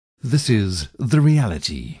This is The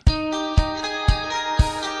Reality.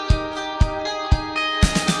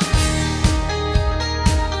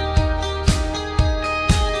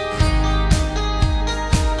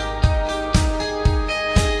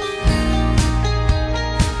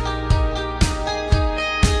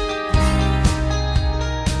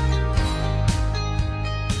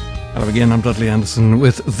 Hello again, I'm Dudley Anderson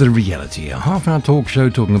with The Reality, a half-hour talk show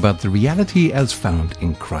talking about the reality as found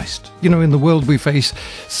in Christ. You know, in the world we face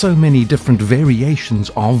so many different variations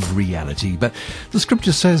of reality, but the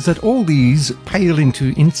scripture says that all these pale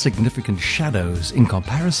into insignificant shadows in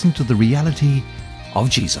comparison to the reality of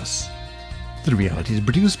Jesus. The Reality is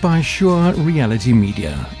produced by Sure Reality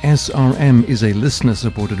Media. SRM is a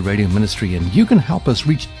listener-supported radio ministry, and you can help us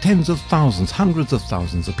reach tens of thousands, hundreds of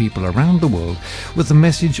thousands of people around the world with the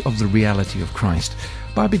message of the reality of Christ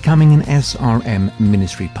by becoming an SRM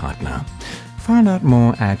ministry partner. Find out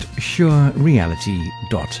more at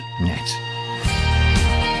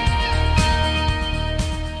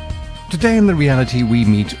surereality.net. Today in The Reality we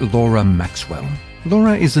meet Laura Maxwell.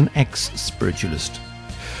 Laura is an ex-spiritualist.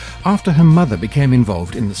 After her mother became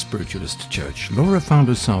involved in the spiritualist church, Laura found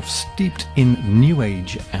herself steeped in New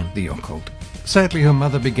Age and the occult. Sadly, her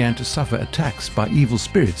mother began to suffer attacks by evil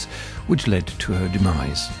spirits, which led to her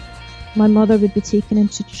demise. My mother would be taken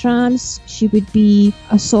into trance. She would be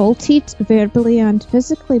assaulted verbally and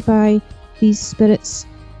physically by these spirits.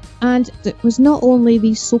 And it was not only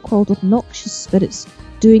these so-called obnoxious spirits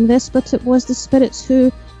doing this, but it was the spirits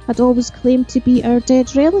who had always claimed to be our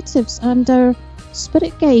dead relatives and our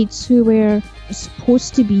spirit guides who were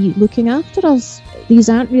supposed to be looking after us. These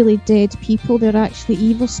aren't really dead people, they're actually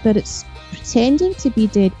evil spirits pretending to be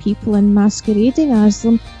dead people and masquerading as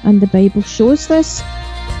them, and the Bible shows this.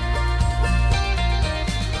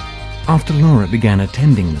 After Laura began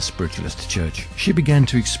attending the spiritualist church, she began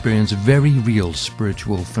to experience very real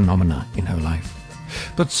spiritual phenomena in her life.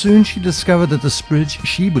 But soon she discovered that the spirits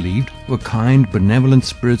she believed were kind, benevolent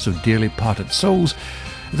spirits of dearly parted souls,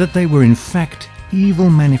 that they were in fact evil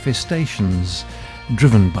manifestations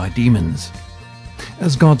driven by demons.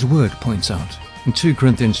 As God's word points out in 2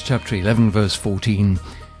 Corinthians chapter 11 verse 14,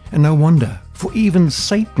 and no wonder, for even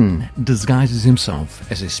Satan disguises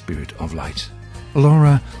himself as a spirit of light.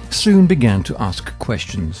 Laura soon began to ask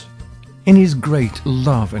questions. In his great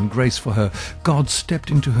love and grace for her, God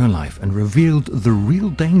stepped into her life and revealed the real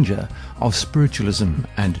danger of spiritualism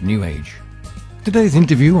and New Age. Today's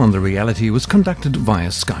interview on The Reality was conducted via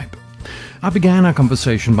Skype. I began our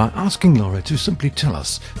conversation by asking Laura to simply tell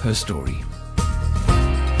us her story.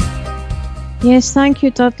 Yes, thank you,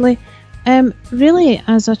 Dudley. Really,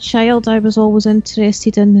 as a child, I was always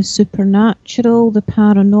interested in the supernatural, the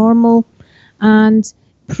paranormal, and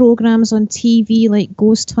programs on TV like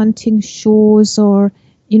ghost hunting shows or,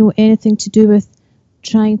 anything to do with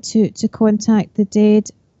trying to contact the dead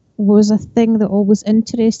was a thing that always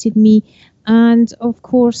interested me. And, of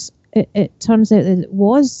course, it turns out that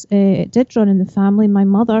it did run in the family. My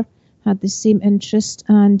mother had the same interest,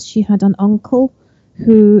 and she had an uncle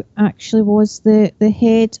who actually was the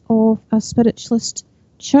head of a spiritualist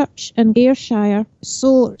church in Ayrshire.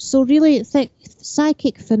 So really,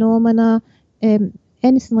 psychic phenomena,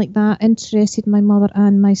 anything like that interested my mother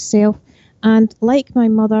and myself. And like my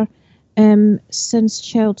mother, since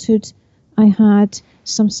childhood, I had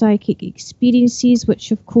some psychic experiences,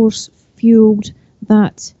 which of course fueled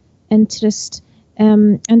that interest,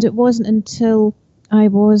 and it wasn't until I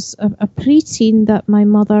was a preteen that my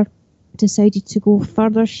mother decided to go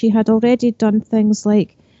further. She had already done things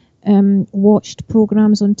like watched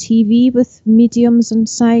programs on TV with mediums and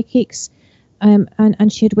psychics,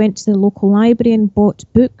 and she had went to the local library and bought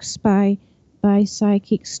books by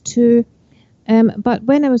psychics too. But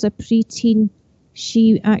when I was a preteen,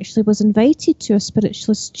 she actually was invited to a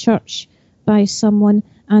spiritualist church by someone,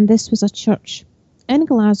 and this was a church in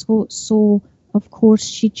Glasgow, so of course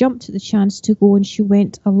she jumped at the chance to go, and she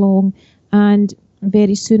went along, and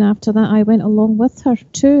very soon after that I went along with her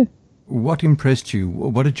too. What impressed you?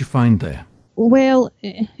 What did you find there? Well,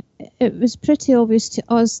 it was pretty obvious to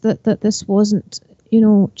us that this wasn't,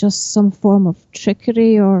 just some form of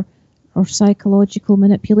trickery or psychological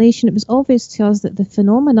manipulation. It was obvious to us that the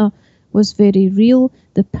phenomena was very real.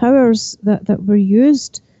 The powers that were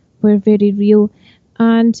used were very real,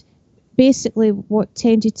 and basically what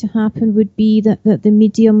tended to happen would be that the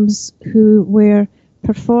mediums who were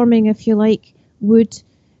performing, if you like, would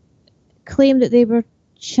claim that they were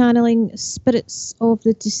channeling spirits of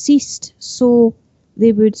the deceased. So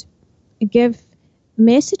they would give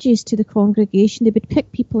messages to the congregation. They would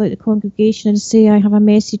pick people out of the congregation and say, I have a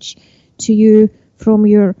message to you from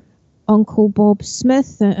your Uncle Bob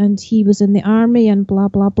Smith, and he was in the army, and blah,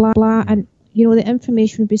 blah, blah, blah. And, you know, the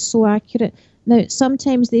information would be so accurate. Now,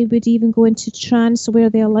 sometimes they would even go into trance where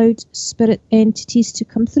they allowed spirit entities to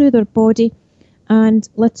come through their body and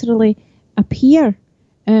literally appear.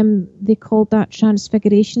 They called that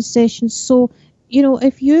transfiguration session. So, you know,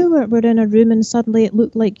 if you were in a room and suddenly it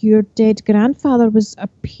looked like your dead grandfather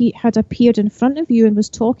had appeared in front of you and was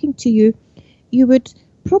talking to you, you would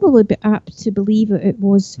probably be apt to believe it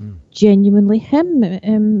was genuinely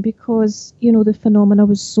him, because, you know, the phenomena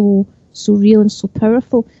was so real and so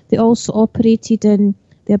powerful. They also operated in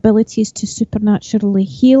the abilities to supernaturally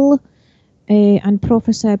heal and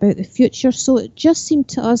prophesy about the future. So it just seemed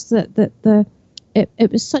to us that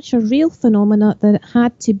it was such a real phenomena that it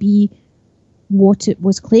had to be what it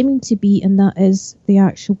was claiming to be, and that is the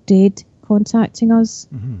actual dead contacting us.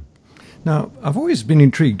 Mm-hmm. Now, I've always been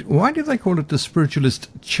intrigued. Why do they call it the spiritualist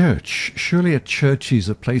church? Surely a church is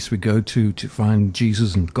a place we go to find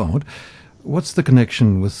Jesus and God. What's the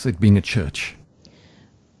connection with it being a church?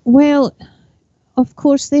 Well, of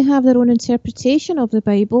course, they have their own interpretation of the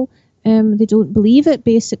Bible. They don't believe it,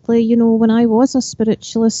 basically. You know, when I was a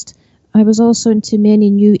spiritualist, I was also into many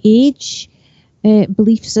New Age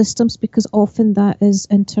belief systems, because often that is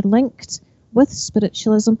interlinked with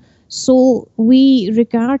spiritualism. So we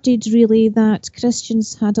regarded really that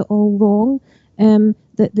Christians had it all wrong,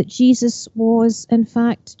 that Jesus was in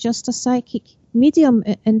fact just a psychic medium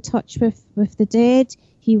in touch with the dead.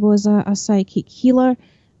 He was a psychic healer,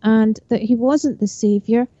 and that he wasn't the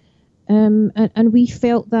saviour. And we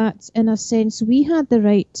felt that, in a sense, we had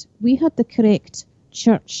the correct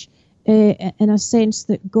church, in a sense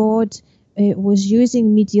that God was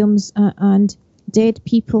using mediums and dead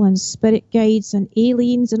people and spirit guides and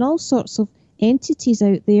aliens and all sorts of entities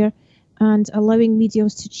out there, and allowing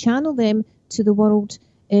mediums to channel them to the world,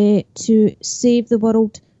 to save the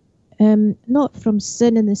world, not from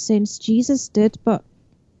sin in the sense Jesus did, but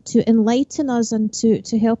to enlighten us and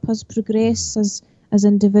to help us progress as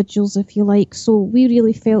individuals, if you like. So we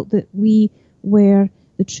really felt that we were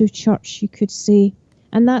the true church, you could say.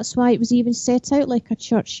 And that's why it was even set out like a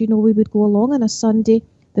church. You know, we would go along on a Sunday,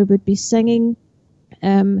 there would be singing.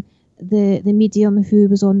 The medium who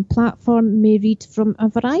was on platform may read from a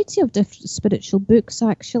variety of different spiritual books,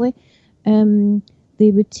 actually.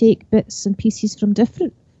 They would take bits and pieces from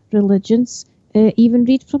different religions, even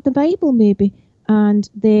read from the Bible maybe. And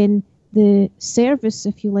then the service,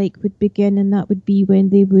 if you like, would begin, and that would be when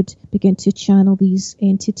they would begin to channel these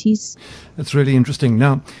entities. That's really interesting.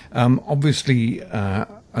 Now, obviously,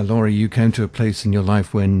 Laura, you came to a place in your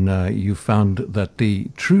life when you found that the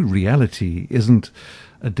true reality isn't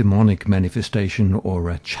a demonic manifestation or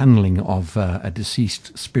a channeling of a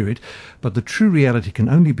deceased spirit, but the true reality can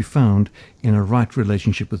only be found in a right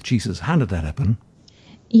relationship with Jesus. How did that happen?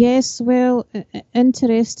 Yes, well,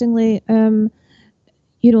 interestingly,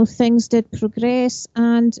 you know, things did progress,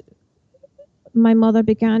 and my mother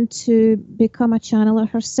began to become a channeler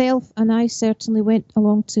herself, and I certainly went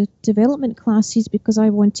along to development classes because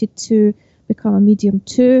I wanted to become a medium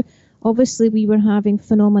too. Obviously, we were having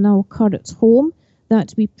phenomena occur at home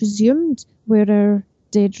that we presumed were our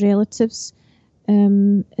dead relatives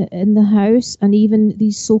in the house, and even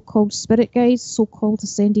these so-called spirit guides, so-called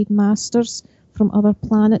ascended masters from other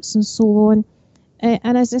planets and so on.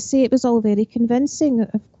 And as I say, it was all very convincing.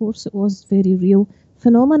 Of course, it was very real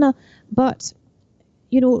phenomena. But,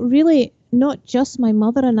 you know, really not just my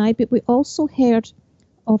mother and I, but we also heard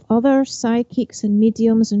of other psychics and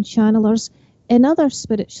mediums and channelers in other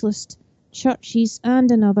spiritualist churches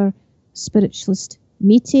and in other spiritualist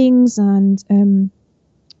meetings and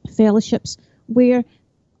fellowships, where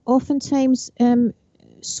oftentimes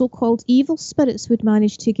so-called evil spirits would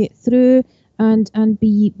manage to get through and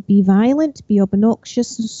be violent, be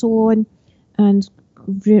obnoxious and so on, and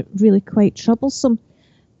really quite troublesome.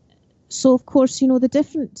 So, of course, you know, the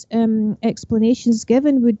different explanations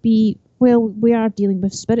given would be, well, we are dealing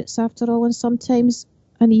with spirits after all, and sometimes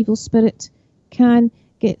an evil spirit can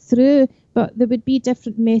get through, but there would be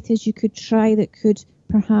different methods you could try that could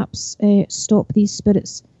perhaps stop these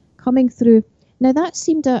spirits coming through. Now, that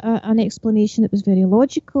seemed an explanation that was very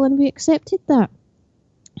logical, and we accepted that.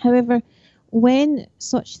 However, when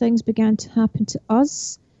such things began to happen to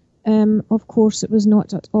us, of course, it was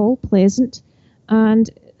not at all pleasant, and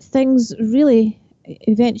things really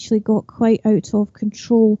eventually got quite out of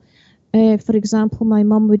control. For example, my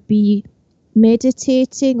mum would be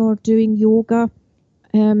meditating or doing yoga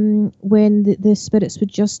when the spirits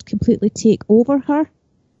would just completely take over her,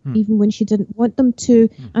 even when she didn't want them to.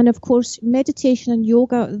 And of course, meditation and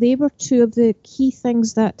yoga, they were two of the key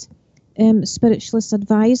things that spiritualists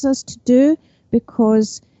advise us to do,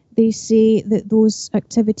 because they say that those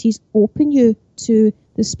activities open you to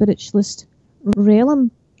the spiritualist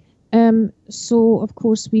realm. So, of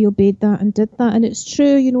course, we obeyed that and did that. And it's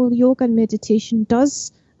true, yoga and meditation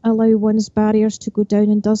does allow one's barriers to go down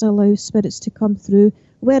and does allow spirits to come through,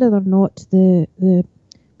 whether or not the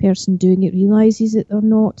person doing it realises it or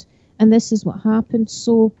not. And this is what happened.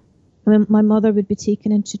 So my mother would be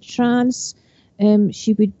taken into trance.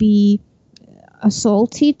 She would be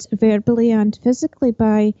assaulted verbally and physically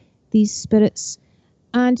by these spirits.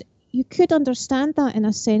 And you could understand that in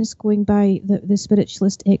a sense going by the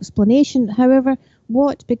spiritualist explanation. However,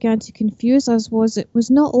 what began to confuse us was it was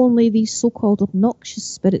not only these so-called obnoxious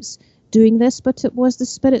spirits doing this, but it was the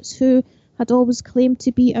spirits who had always claimed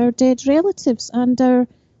to be our dead relatives and our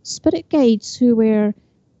spirit guides who were,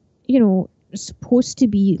 supposed to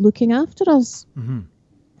be looking after us. Mm-hmm.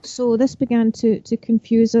 So this began to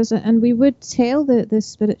confuse us, and we would tell the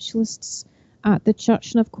spiritualists at the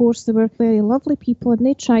church, and of course they were very lovely people and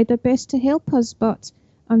they tried their best to help us, but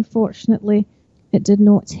unfortunately it did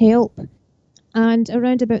not help. And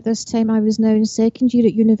around about this time I was now in second year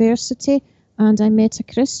at university, and I met a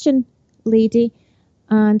Christian lady,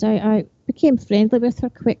 and I became friendly with her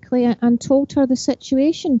quickly and told her the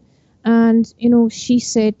situation. And she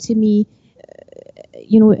said to me,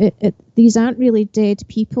 these aren't really dead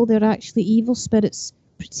people, they're actually evil spirits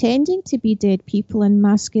pretending to be dead people and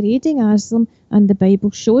masquerading as them, and the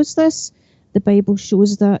Bible shows this. The Bible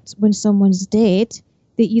shows that when someone's dead,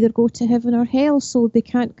 they either go to heaven or hell, so they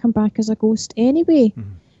can't come back as a ghost anyway.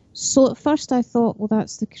 Mm-hmm. So at first I thought, well,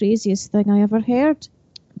 that's the craziest thing I ever heard.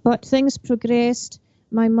 But things progressed.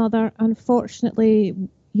 My mother, unfortunately,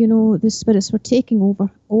 the spirits were taking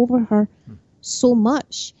over her so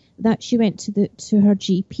much that she went to her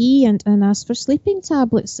GP and asked for sleeping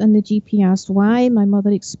tablets, and the GP asked why. My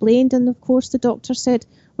mother explained, and of course the doctor said,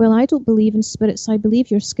 well, I don't believe in spirits, I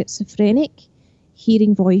believe you're schizophrenic,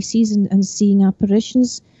 hearing voices and seeing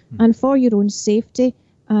apparitions, and for your own safety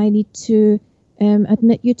I need to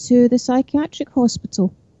admit you to the psychiatric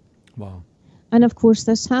hospital. Wow. And of course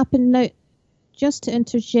this happened. Now, just to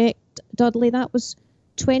interject, Dudley, that was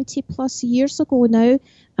 20 plus years ago now,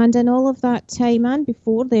 and in all of that time and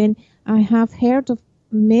before then I have heard of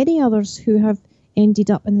many others who have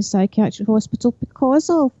ended up in the psychiatric hospital because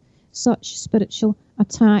of such spiritual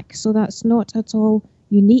attack, so that's not at all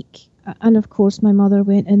unique. And of course my mother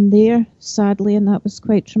went in there, sadly, and that was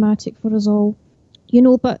quite traumatic for us all.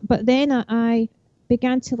 But then I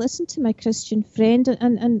began to listen to my Christian friend,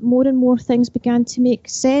 and more things began to make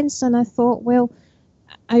sense, and I thought, well,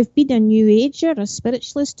 I've been a New Ager, a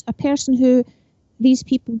spiritualist, a person who these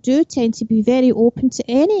people do tend to be very open to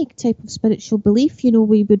any type of spiritual belief.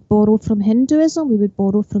 We would borrow from Hinduism, we would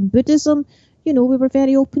borrow from Buddhism. We were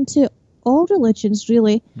very open to all religions,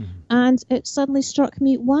 really. Mm-hmm. And it suddenly struck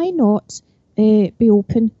me, why not be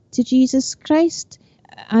open to Jesus Christ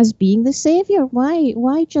as being the Saviour?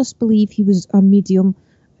 Why just believe he was a medium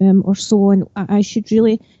or so? And I should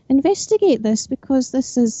really investigate this because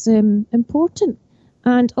this is important.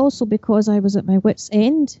 And also because I was at my wit's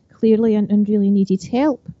end, clearly, and really needed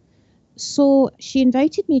help. So she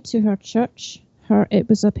invited me to her church. It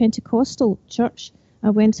was a Pentecostal church. I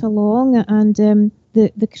went along, and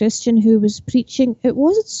the Christian who was preaching, it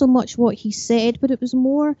wasn't so much what he said, but it was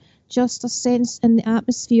more just a sense in the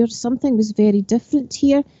atmosphere. Something was very different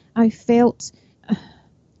here. I felt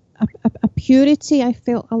a purity, I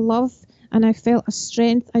felt a love, and I felt a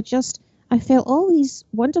strength. I felt all these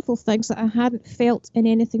wonderful things that I hadn't felt in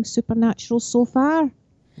anything supernatural so far.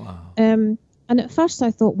 Wow. And at first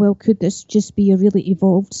I thought, well, could this just be a really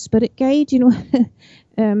evolved spirit guide,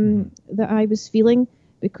 that I was feeling?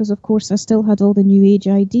 Because, of course, I still had all the New Age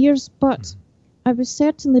ideas. But I was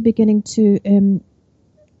certainly beginning to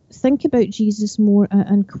think about Jesus more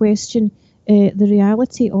and question the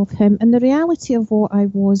reality of him and the reality of what I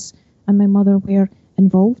was and my mother were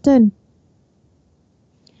involved in.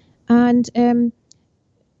 And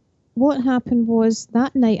what happened was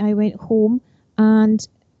that night I went home, and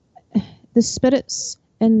the spirits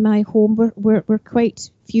in my home were quite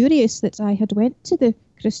furious that I had went to the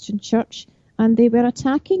Christian church, and they were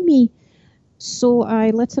attacking me. So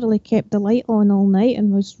I literally kept the light on all night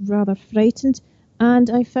and was rather frightened. And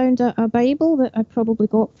I found a Bible that I probably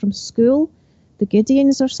got from school, the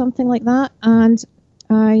Gideons or something like that, and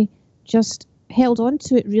I just held on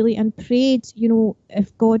to it really and prayed,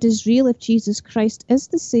 if God is real, if Jesus Christ is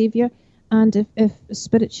the Saviour, and if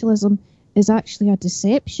spiritualism is actually a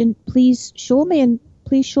deception, please show me, and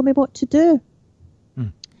please show me what to do.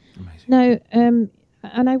 Amazing. Now,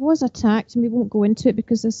 and I was attacked, and we won't go into it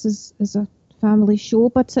because this is a family show,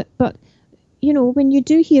 but when you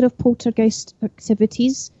do hear of poltergeist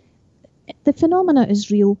activities, the phenomena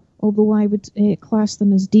is real, although I would class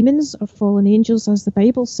them as demons or fallen angels, as the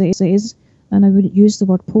Bible says, and I wouldn't use the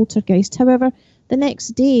word poltergeist. However, the next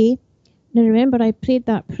day, now remember I prayed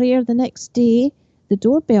that prayer, the next day the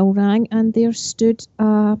doorbell rang and there stood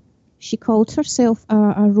she called herself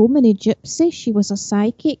a Romany gypsy. She was a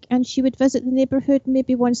psychic, and she would visit the neighbourhood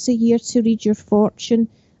maybe once a year to read your fortune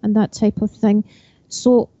and that type of thing.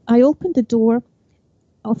 So I opened the door.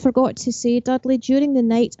 I forgot to say, Dudley, during the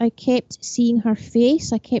night I kept seeing her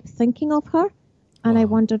face. I kept thinking of her, and I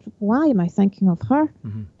wondered, why am I thinking of her?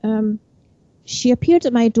 Mm-hmm. She appeared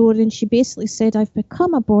at my door and she basically said, I've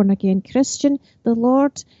become a born-again Christian. The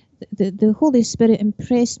Lord, the Holy Spirit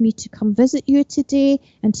impressed me to come visit you today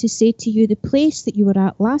and to say to you the place that you were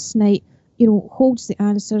at last night, holds the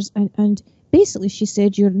answers. And basically she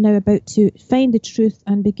said, you're now about to find the truth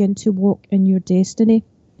and begin to walk in your destiny.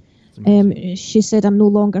 She said, I'm no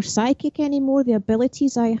longer psychic anymore. The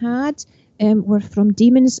abilities I had were from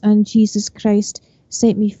demons, and Jesus Christ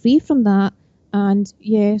set me free from that. And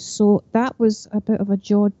so that was a bit of a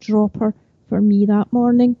jaw dropper for me that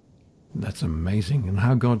morning. That's amazing, and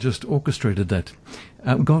how God just orchestrated that.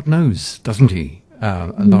 God knows, doesn't he,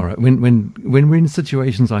 Laura? When we're in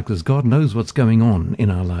situations like this, God knows what's going on in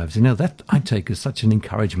our lives. That I take as such an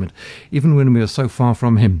encouragement, even when we are so far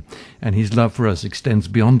from him, and his love for us extends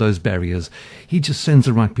beyond those barriers. He just sends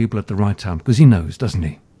the right people at the right time, because he knows, doesn't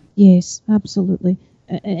he? Yes, absolutely.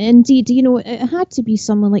 Indeed, it had to be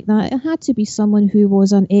someone like that. It had to be someone who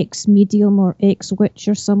was an ex-medium or ex-witch,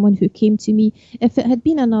 or someone who came to me. If it had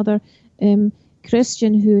been another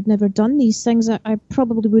Christian who had never done these things, I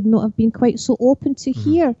probably would not have been quite so open to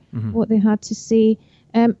hear what they had to say.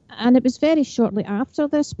 And it was very shortly after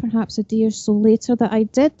this, perhaps a day or so later, that I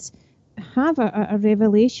did have a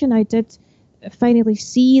revelation. I did finally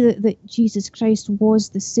see that Jesus Christ was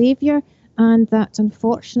the Saviour, and that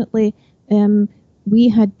unfortunately we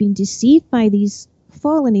had been deceived by these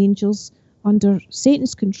fallen angels under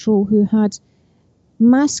Satan's control, who had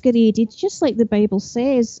masqueraded, just like the Bible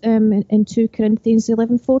says in 2 Corinthians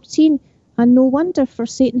 11:14, and no wonder, for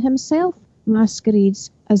Satan himself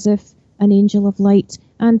masquerades as if an angel of light,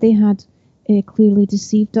 and they had clearly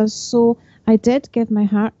deceived us. So I did give my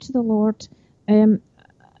heart to the Lord, and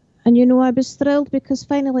I was thrilled, because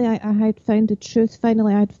finally I had found the truth.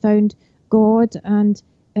 Finally I had found God, and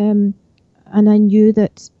I knew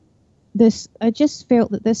that I just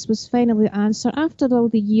felt that this was finally the answer. After all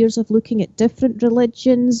the years of looking at different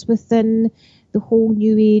religions within the whole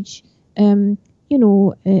New Age,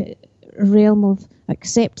 realm of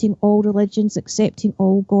accepting all religions, accepting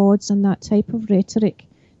all gods, and that type of rhetoric,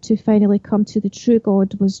 to finally come to the true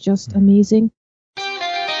God was just amazing.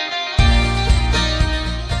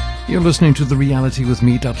 You're listening to The Reality with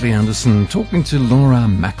me, Dudley Anderson, talking to Laura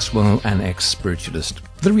Maxwell, an ex-spiritualist.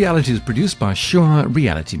 The Reality is produced by Snr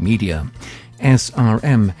Reality Media.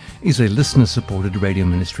 SRM is a listener-supported radio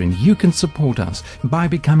ministry, and you can support us by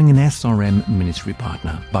becoming an SRM ministry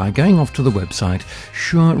partner by going off to the website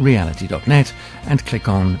snrreality.net and click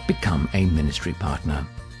on Become a Ministry Partner.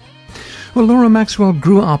 Well, Laura Maxwell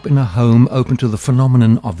grew up in a home open to the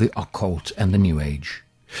phenomenon of the occult and the New Age.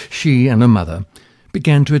 She and her mother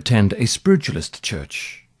began to attend a spiritualist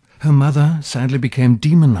church. Her mother sadly became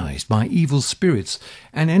demonized by evil spirits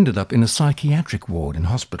and ended up in a psychiatric ward in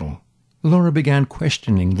hospital. Laura began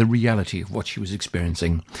questioning the reality of what she was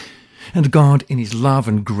experiencing, and God, in his love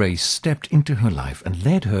and grace, stepped into her life and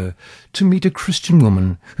led her to meet a Christian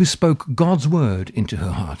woman who spoke God's word into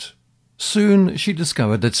her heart. Soon she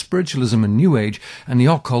discovered that spiritualism and New Age and the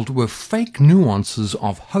occult were fake nuances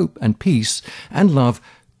of hope and peace and love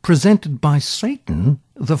presented by Satan,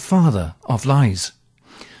 the father of lies.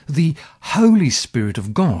 The Holy Spirit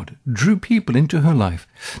of God drew people into her life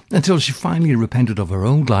until she finally repented of her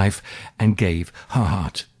old life and gave her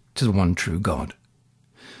heart to the one true God.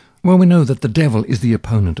 Well, we know that the devil is the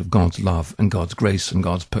opponent of God's love and God's grace and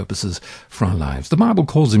God's purposes for our lives. The Bible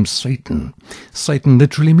calls him Satan. Satan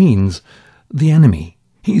literally means the enemy.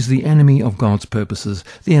 He is the enemy of God's purposes,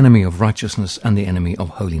 the enemy of righteousness, and the enemy of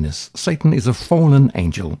holiness. Satan is a fallen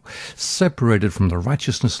angel, separated from the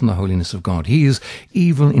righteousness and the holiness of God. He is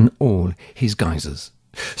evil in all his guises.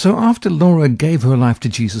 So after Laura gave her life to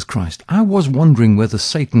Jesus Christ, I was wondering whether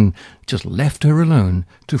Satan just left her alone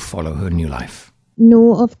to follow her new life.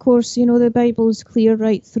 No, of course, the Bible is clear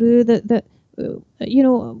right through that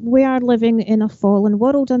we are living in a fallen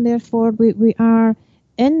world, and therefore we are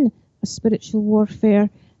in a spiritual warfare.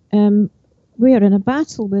 We are in a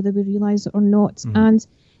battle, whether we realise it or not. And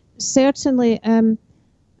certainly,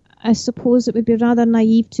 I suppose it would be rather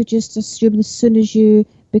naive to just assume as soon as you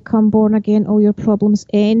become born again, all your problems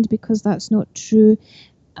end, because that's not true.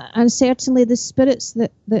 And certainly the spirits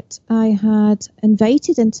that I had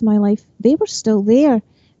invited into my life, they were still there.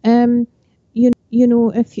 You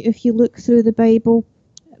know, if you look through the Bible,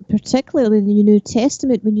 particularly in the New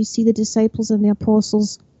Testament, when you see the disciples and the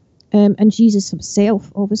apostles, and Jesus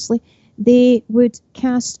himself, obviously, they would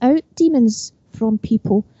cast out demons from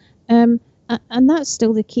people. And that's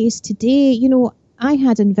still the case today. You know, I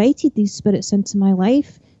had invited these spirits into my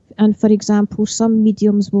life. And for example, some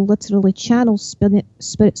mediums will literally channel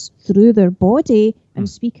spirits through their body and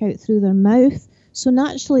speak out through their mouth. So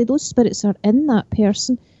naturally, those spirits are in that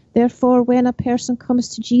person. Therefore, when a person comes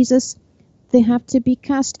to Jesus, they have to be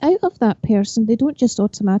cast out of that person. They don't just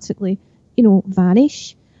automatically, you know,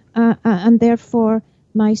 vanish. And therefore,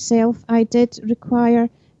 myself, I did require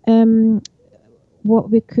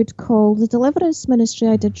what we could call the deliverance ministry.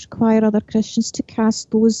 I did require other Christians to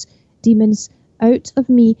cast those demons out of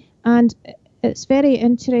me. And it's very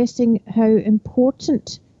interesting how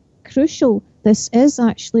important, crucial this is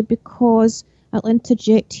actually, because I'll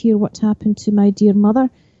interject here what happened to my dear mother.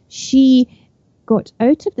 She got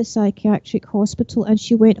out of the psychiatric hospital and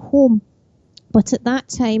she went home. But at that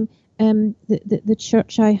time, the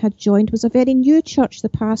church I had joined was a very new church. The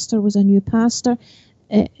pastor was a new pastor.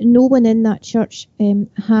 No one in that church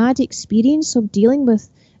had experience of dealing with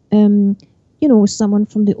you know, someone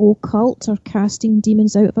from the occult or casting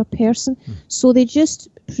demons out of a person. So they just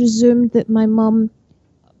presumed that my mum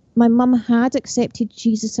had accepted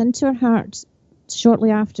Jesus into her heart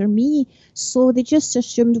shortly after me. So they just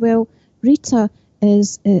assumed, well, Rita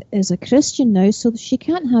is a Christian now, so she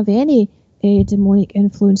can't have any demonic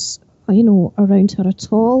influence, you know, around her at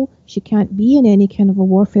all. She can't be in any kind of a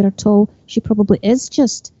warfare at all. She probably is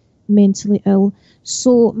just mentally ill.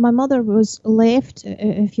 So my mother was left,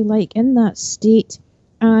 if you like, in that state,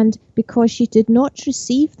 and because she did not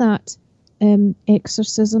receive that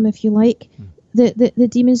exorcism, if you like, the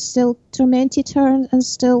demons still tormented her and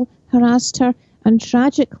still harassed her, and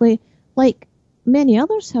tragically, like many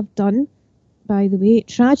others have done, by the way,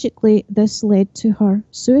 tragically this led to her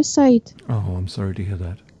suicide. Oh, I'm sorry to hear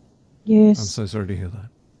that. Yes. I'm so sorry to hear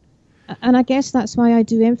that. And I guess that's why I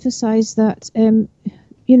do emphasize that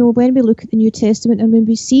you know, when we look at the New Testament and when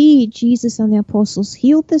we see Jesus and the apostles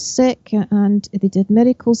healed the sick and they did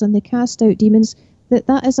miracles and they cast out demons,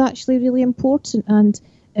 that is actually really important, and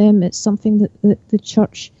it's something that the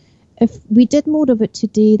church, if we did more of it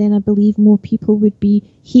today, then I believe more people would be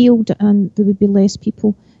healed and there would be less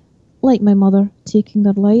people like my mother taking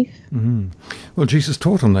their life. Mm-hmm. Well, Jesus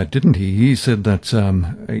taught on that, didn't he? He said that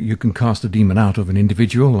you can cast a demon out of an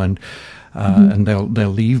individual and they'll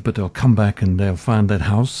leave, but they'll come back and they'll find that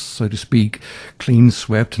house, so to speak, clean,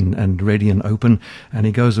 swept and ready and open. And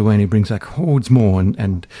he goes away and he brings back hordes more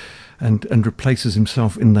and replaces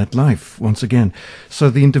himself in that life once again. So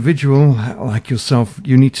the individual, like yourself,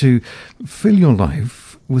 you need to fill your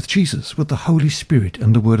life with Jesus, with the Holy Spirit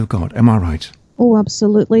and the Word of God. Am I right? Oh,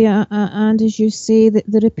 absolutely. And as you say,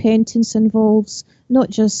 the repentance involves not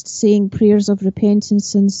just saying prayers of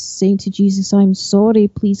repentance and saying to Jesus, I'm sorry,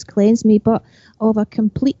 please cleanse me, but of a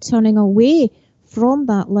complete turning away from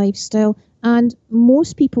that lifestyle. And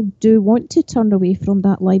most people do want to turn away from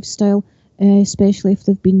that lifestyle, especially if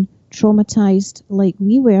they've been traumatized like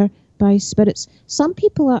we were by spirits. Some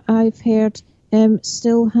people, I've heard,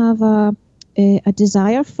 still have a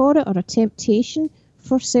desire for it or a temptation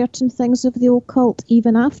for certain things of the occult,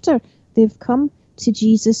 even after they've come to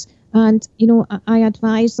Jesus. And, you know, I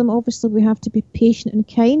advise them, obviously we have to be patient and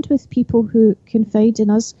kind with people who confide in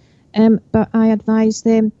us, but I advise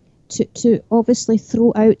them to obviously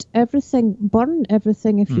throw out everything, burn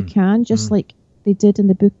everything if you can, just like they did in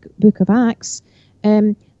the book of Acts.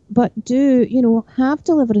 But do, you know, have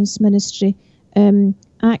deliverance ministry.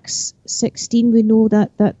 Acts 16, we know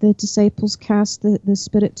that the disciples cast the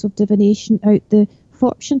spirit of divination out the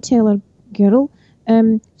fortune teller girl.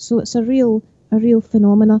 So it's a real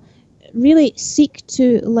phenomena. Really seek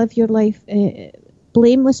to live your life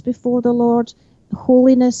blameless before the Lord.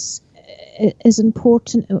 Holiness is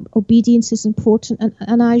important. Obedience is important.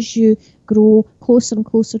 And as you grow closer and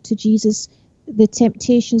closer to Jesus, the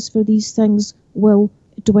temptations for these things will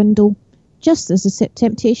dwindle, just as the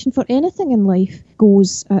temptation for anything in life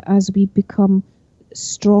goes as we become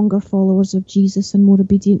stronger followers of Jesus and more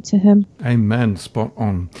obedient to him. Amen. Spot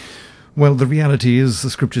on. Well, the reality is, the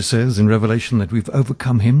scripture says in Revelation that we've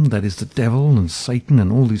overcome him, that is the devil and Satan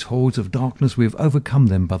and all these hordes of darkness. We've overcome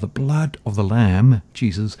them by the blood of the Lamb,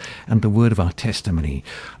 Jesus, and the word of our testimony.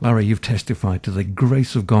 Laura, you've testified to the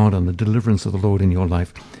grace of God and the deliverance of the Lord in your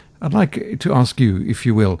life. I'd like to ask you, if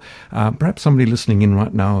you will, perhaps somebody listening in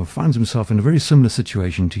right now finds himself in a very similar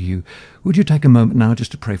situation to you. Would you take a moment now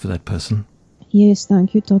just to pray for that person? Yes,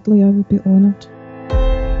 thank you, Dudley. I would be honoured.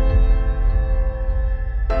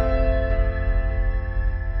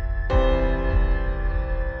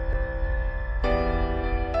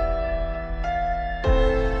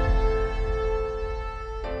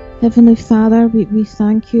 Heavenly Father, we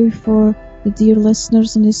thank you for the dear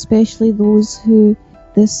listeners, and especially those who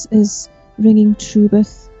this is ringing true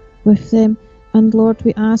with them. And Lord,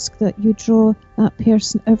 we ask that you draw that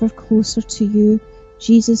person ever closer to you.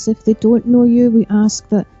 Jesus, if they don't know you, we ask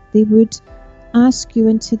that they would ask you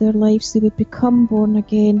into their lives, they would become born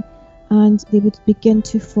again, and they would begin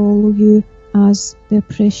to follow you as their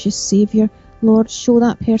precious Saviour. Lord, show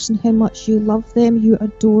that person how much you love them, you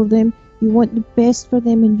adore them, you want the best for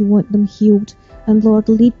them, and you want them healed. And Lord,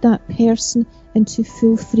 lead that person into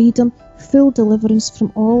full freedom, full deliverance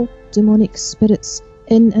from all demonic spirits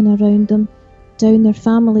in and around them, down their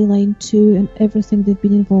family line too, and everything they've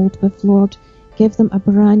been involved with. Lord, give them a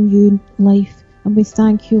brand new life. And we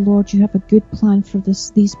thank you, Lord, you have a good plan for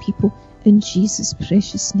these people, in Jesus'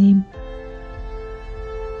 precious name.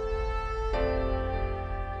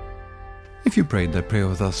 If you prayed that prayer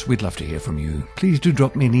with us, we'd love to hear from you. Please do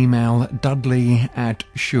drop me an email,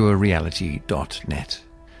 dudley@surereality.net.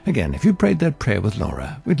 Again, if you prayed that prayer with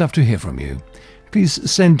Laura, we'd love to hear from you. Please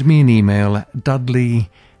send me an email,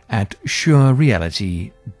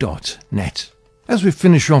 dudley@surereality.net. As we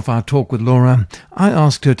finish off our talk with Laura, I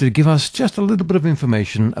asked her to give us just a little bit of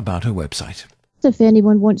information about her website. If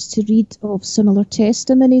anyone wants to read of similar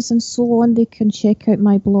testimonies and so on, they can check out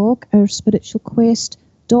my blog,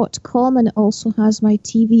 ourspiritualquest.com, and it also has my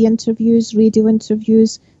TV interviews, radio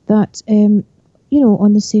interviews that, on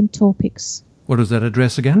the same topics. What is that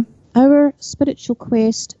address again?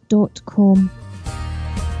 Ourspiritualquest.com.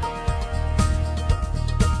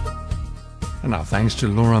 And our thanks to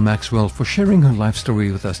Laura Maxwell for sharing her life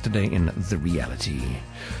story with us today in The Reality.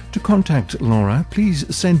 To contact Laura, please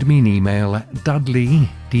send me an email, Dudley,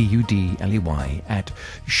 D-U-D-L-E-Y,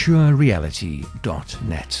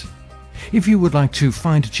 @surereality.net. If you would like to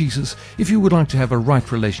find Jesus, if you would like to have a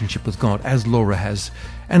right relationship with God, as Laura has,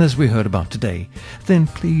 and as we heard about today, then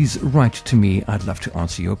please write to me. I'd love to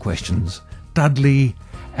answer your questions.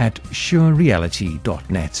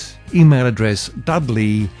 Dudley@surereality.net. Email address,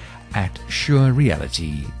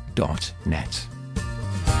 Dudley@surereality.net.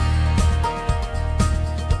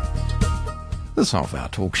 This half-hour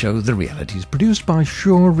talk show, The Reality, is produced by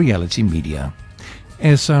Sure Reality Media.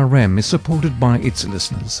 SRM is supported by its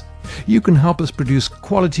listeners. You can help us produce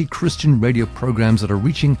quality Christian radio programs that are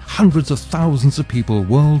reaching hundreds of thousands of people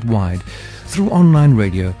worldwide through online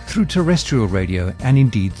radio, through terrestrial radio, and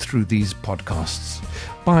indeed through these podcasts,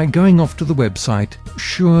 by going off to the website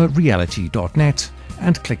surereality.net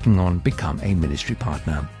and clicking on Become a Ministry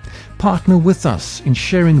Partner. Partner with us in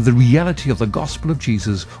sharing the reality of the gospel of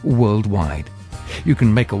Jesus worldwide. You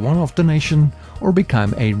can make a one-off donation or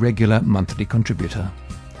become a regular monthly contributor.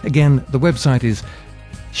 Again, the website is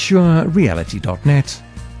surereality.net.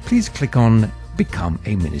 Please click on Become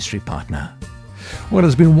a Ministry Partner. Well,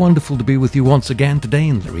 it's been wonderful to be with you once again today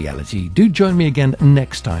in The Reality. Do join me again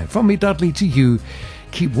next time. From me, Dudley, to you,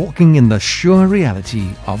 keep walking in the sure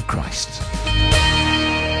reality of Christ.